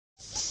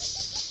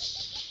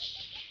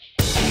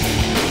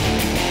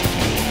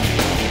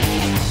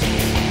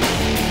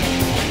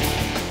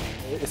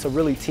it's a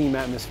really team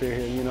atmosphere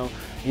here. You know,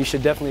 you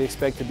should definitely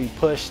expect to be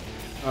pushed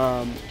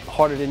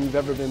harder than you've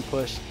ever been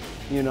pushed.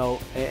 You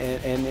know,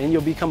 and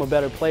you'll become a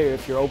better player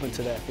if you're open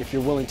to that, if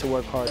you're willing to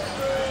work hard.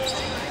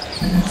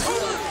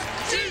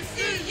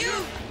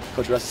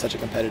 Coach Russ is such a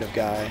competitive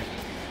guy,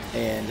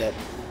 and that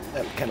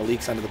kind of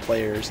leaks onto the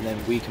players, and then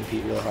we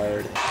compete real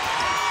hard.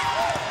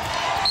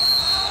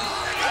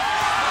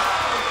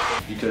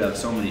 You could have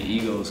so many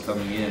egos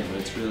coming in, but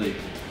it's really,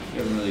 we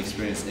haven't really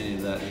experienced any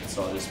of that. It's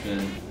all just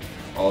been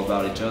all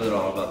about each other,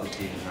 all about the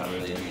team, not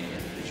really any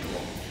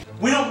individual.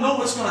 We don't know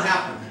what's going to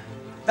happen.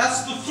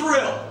 That's the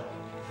thrill.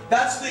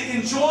 That's the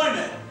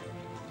enjoyment.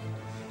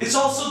 It's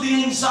also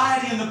the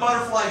anxiety and the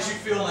butterflies you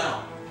feel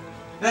now,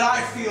 that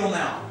I feel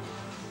now.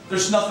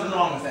 There's nothing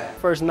wrong with that.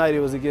 First night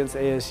it was against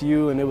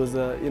ASU, and it was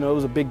a, it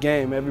was a big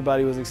game.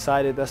 Everybody was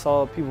excited. That's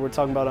all people were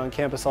talking about on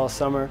campus all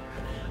summer.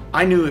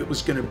 I knew it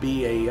was going to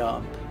be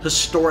a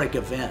historic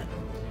event,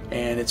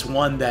 and it's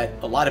one that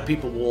a lot of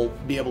people will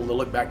be able to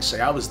look back and say,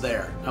 I was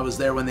there. I was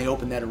there when they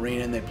opened that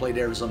arena and they played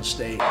Arizona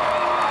State.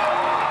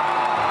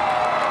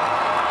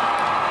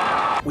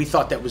 We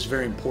thought that was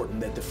very important,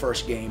 that the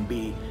first game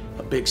be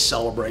a big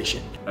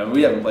celebration. I mean,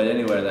 we haven't played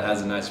anywhere that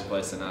has a nicer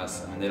place than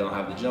us. I mean, they don't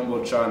have the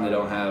jumbotron, they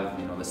don't have,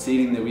 you know, the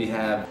seating that we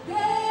have.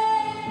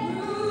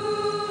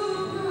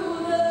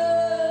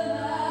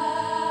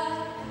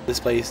 This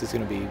place is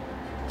going to be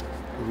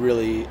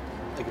really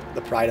like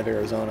the pride of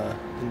Arizona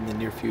in the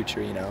near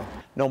future, you know.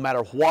 No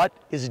matter what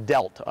is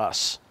dealt to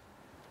us,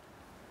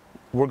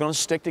 we're going to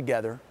stick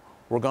together,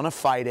 we're going to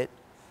fight it,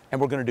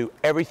 and we're going to do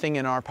everything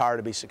in our power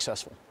to be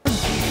successful.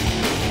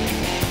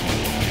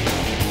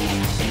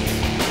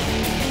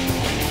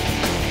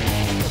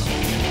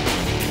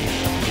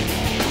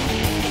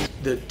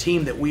 The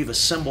team that we've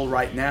assembled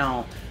right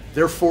now,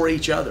 they're for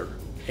each other.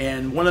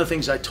 And one of the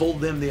things I told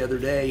them the other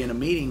day in a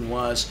meeting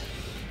was,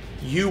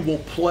 you will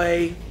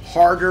play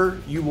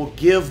harder, you will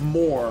give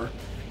more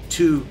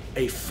to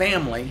a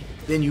family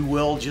than you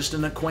will just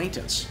an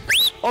acquaintance.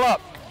 Hold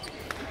up.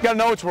 You gotta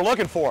know what we're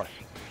looking for.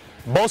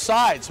 Both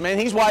sides, man,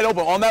 he's wide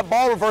open. On that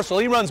ball reversal,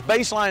 he runs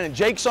baseline and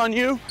Jake's on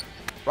you,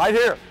 right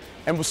here.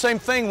 And the same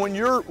thing, when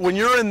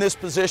you're in this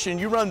position,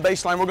 you run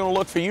baseline, we're gonna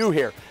look for you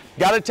here.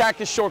 Got to attack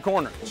this short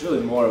corner. It's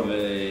really more of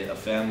a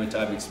family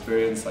type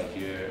experience. Like,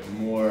 you're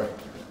more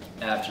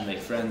apt to make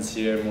friends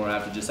here, more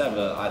apt to just have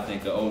I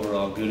think, an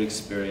overall good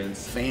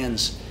experience.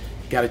 Fans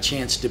got a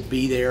chance to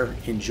be there,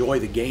 enjoy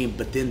the game,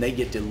 but then they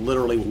get to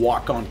literally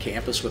walk on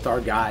campus with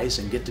our guys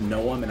and get to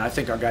know them. And I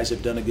think our guys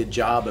have done a good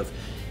job of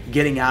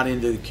getting out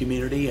into the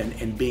community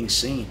and being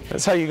seen.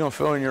 That's how you're gonna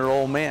feel when you're an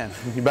old man.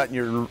 You're about in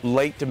your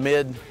late to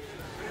mid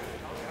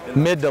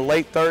to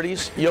late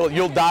 30s.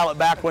 You'll dial it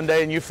back one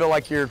day and you feel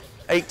like you're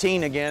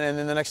 18 again, and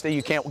then the next day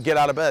you can't get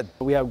out of bed.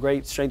 We have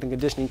great strength and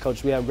conditioning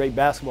coaches, we have great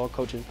basketball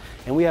coaches,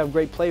 and we have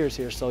great players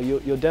here, so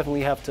you'll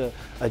definitely have to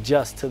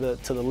adjust to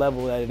the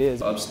level that it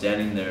is.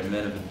 Upstanding, they're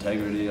men of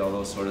integrity, all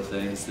those sort of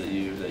things that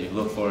you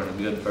look for in a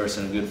good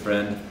person, a good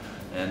friend,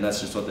 and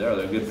that's just what they are.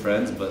 They're good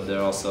friends, but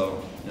they're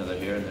also, you know, they're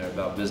here and they're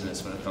about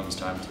business when it comes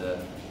time to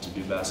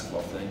do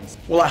basketball things.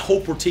 Well, I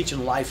hope we're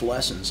teaching life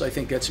lessons. I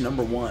think that's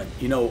number one.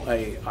 You know,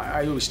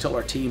 I always tell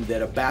our team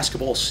that a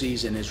basketball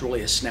season is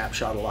really a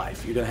snapshot of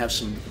life. You're going to have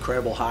some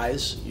incredible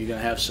highs. You're going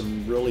to have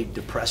some really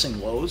depressing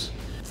lows.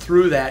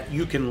 Through that,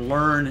 you can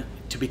learn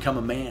to become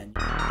a man.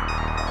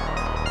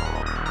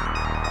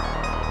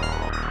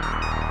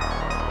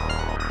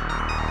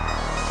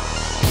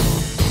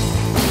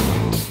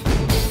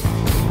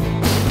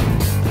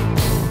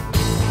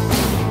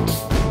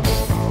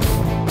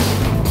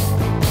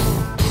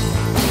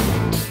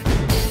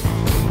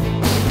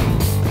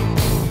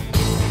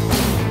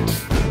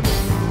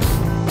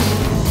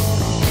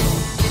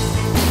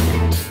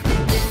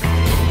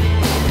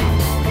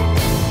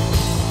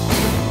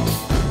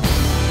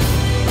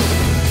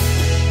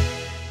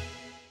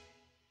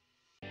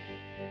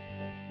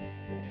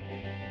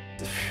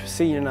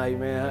 Senior night,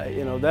 man,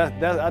 you know,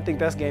 I think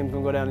that game's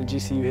gonna go down in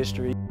GCU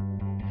history.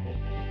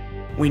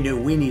 We knew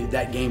we needed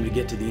that game to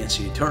get to the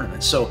NCAA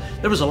tournament, so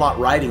there was a lot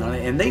riding on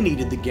it, and they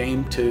needed the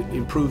game to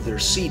improve their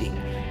seeding.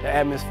 The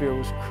atmosphere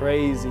was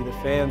crazy, the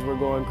fans were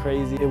going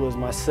crazy. It was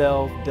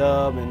myself,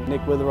 Dub, and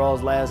Nick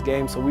Witherall's last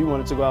game, so we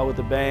wanted to go out with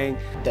a bang.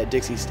 That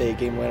Dixie State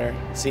game winner,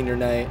 senior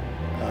night,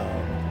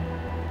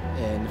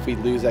 and if we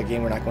lose that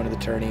game, we're not going to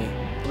the tourney.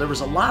 There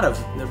was a lot of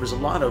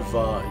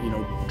you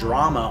know,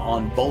 drama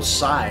on both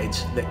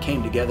sides that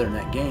came together in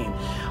that game.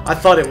 I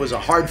thought it was a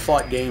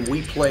hard-fought game.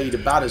 We played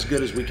about as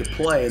good as we could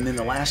play, and then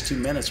the last 2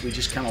 minutes we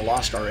just kind of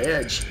lost our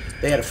edge.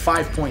 They had a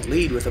 5-point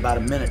lead with about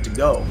a minute to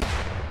go.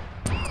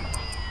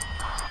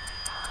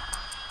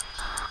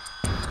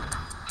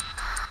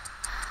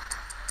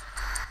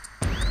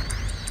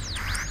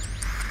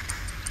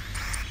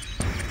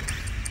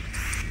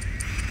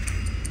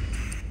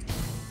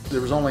 There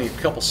was only a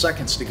couple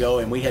seconds to go,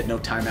 and we had no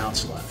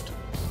timeouts left.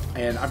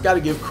 And I've got to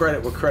give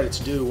credit where credit's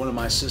due. One of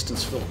my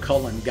assistants, Phil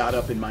Cullen, got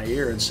up in my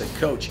ear and said,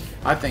 "Coach,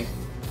 I think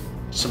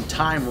some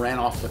time ran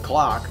off the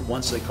clock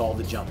once they called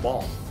the jump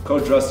ball.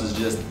 Coach Russ was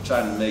just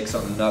trying to make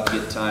something up,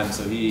 get time,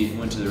 so he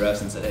went to the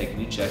refs and said, hey, can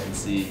you check and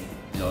see,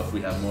 if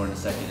we have more in a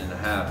second and a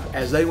half.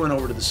 As they went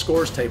over to the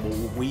scores table,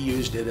 we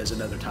used it as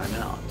another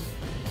timeout.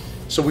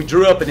 So we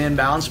drew up an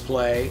inbounds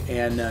play,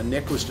 and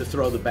Nick was to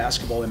throw the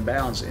basketball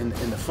inbounds. And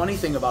the funny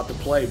thing about the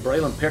play,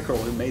 Braylon Pickerel,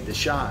 who made the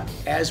shot,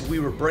 as we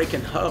were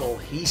breaking huddle,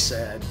 he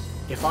said,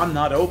 if I'm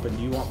not open,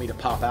 do you want me to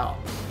pop out?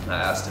 And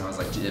I asked him, I was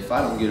like, if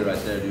I don't get it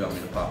right there, do you want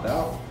me to pop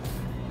out?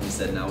 And he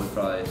said, no, we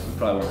probably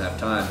won't have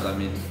time, but I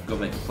mean, go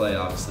make a play,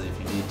 obviously, if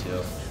you need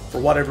to.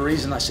 For whatever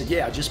reason, I said,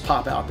 yeah, just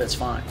pop out, that's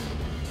fine.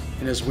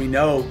 And as we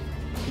know,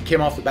 he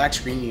came off the back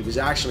screen, he was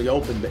actually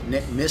open, but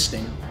Nick missed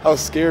him. I was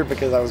scared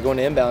because I was going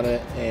to inbound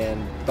it,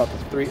 and about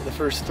the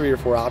first 3 or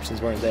 4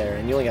 options weren't there,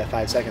 and you only got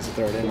 5 seconds to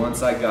throw it in.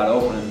 Once I got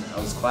open, I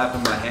was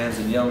clapping my hands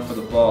and yelling for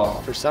the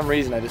ball. For some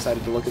reason, I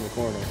decided to look in the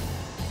corner,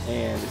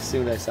 and as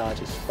soon as I saw it,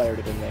 just fired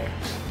it in there.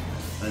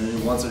 And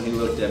then once when he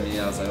looked at me,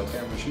 I was like, okay,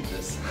 I'm gonna shoot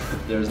this.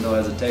 There was no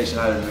hesitation.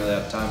 I didn't really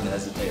have time to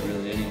hesitate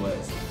really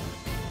anyways.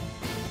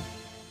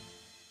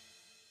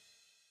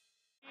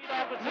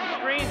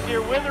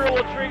 Here, Wither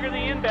will trigger the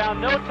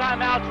inbound. No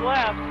timeouts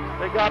left.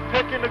 They got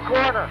Pick in the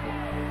corner.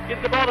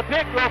 Gets the ball to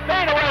Pick. Will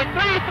fade away.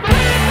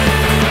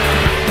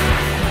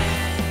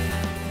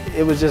 3.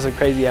 It was just a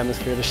crazy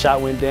atmosphere. The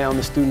shot went down.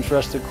 The students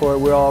rushed the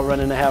court. We're all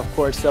running the half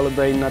court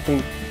celebrating. I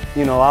think,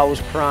 I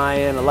was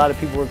crying. A lot of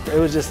people were. It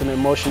was just an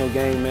emotional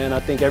game, man.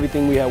 I think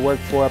everything we had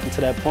worked for up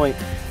until that point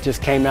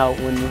just came out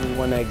when we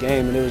won that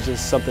game, and it was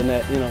just something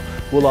that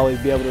we'll always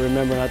be able to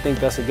remember. And I think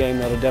that's a game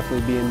that'll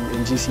definitely be in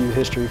GCU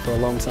history for a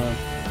long time.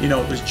 It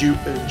was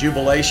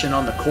jubilation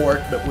on the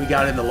court, but we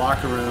got in the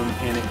locker room,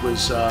 and it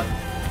was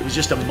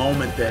just a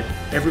moment that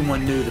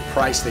everyone knew the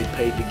price they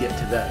paid to get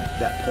to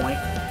that point,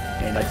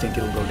 and I think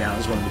it'll go down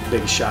as one of the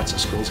biggest shots in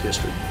school's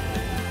history.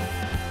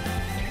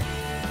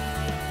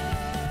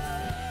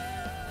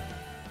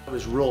 I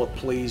was real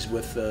pleased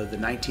with the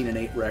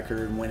 19-8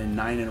 record, winning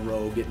 9 in a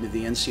row, getting to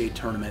the NCAA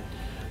tournament,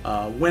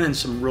 winning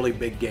some really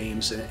big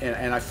games,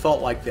 and I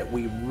felt like that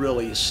we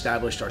really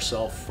established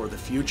ourselves for the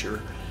future.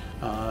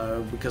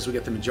 Because we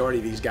get the majority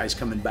of these guys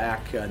coming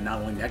back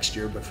not only next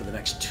year but for the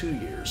next 2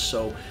 years.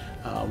 So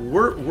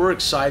we're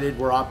excited,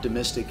 we're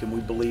optimistic, and we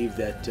believe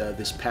that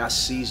this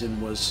past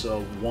season was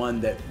one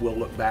that we'll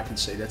look back and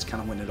say that's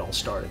kind of when it all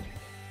started.